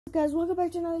Guys, welcome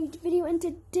back to another YouTube video, and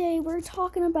today we're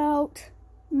talking about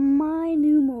my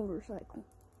new motorcycle.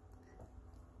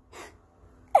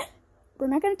 We're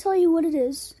not going to tell you what it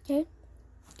is, okay?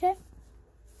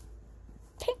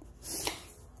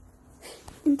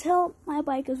 Until my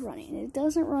bike is running. It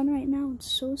doesn't run right now. I'm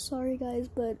so sorry, guys,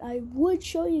 but I would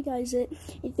show you guys it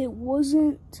if it was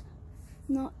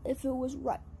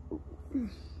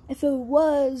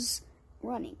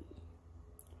running.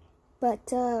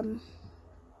 But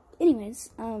anyways,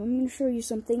 I'm going to show you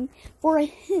something for a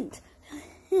hint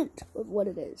of what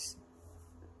it is.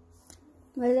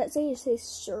 What does that say? It says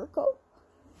circle.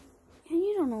 And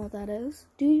you don't know what that is,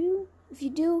 do you? If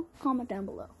you do, comment down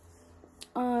below.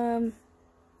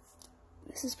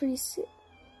 This is pretty sick.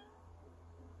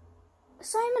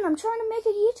 Simon, I'm trying to make a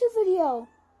YouTube video.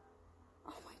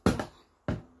 Oh my god.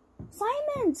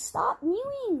 Simon, stop mewing.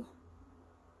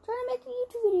 I'm trying to make a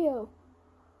YouTube video.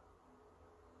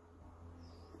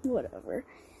 Whatever.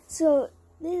 So,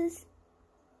 this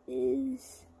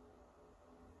is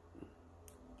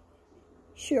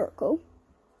Circle.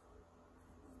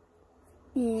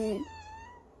 And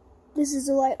this is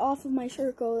the light off of my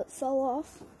Circle that fell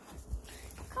off.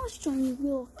 Gosh darn you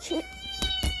little kid.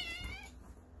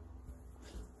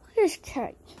 Look at this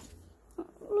cat.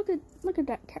 Look at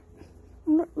that cat.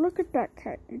 Look at that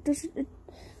cat.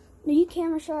 Are you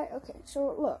camera shy? Okay,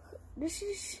 so look. This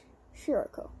is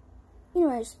Circle.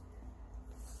 Anyways,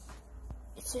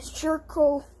 it's a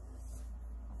Circle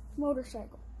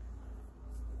motorcycle.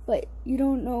 But you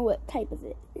don't know what type of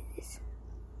it is.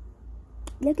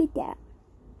 Look at that.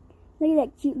 Look at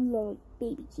that cute little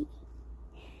baby kitty.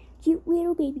 Cute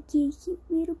little baby kitty, cute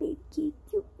little baby kitty,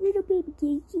 cute little baby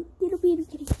kitty, cute little baby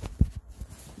kitty.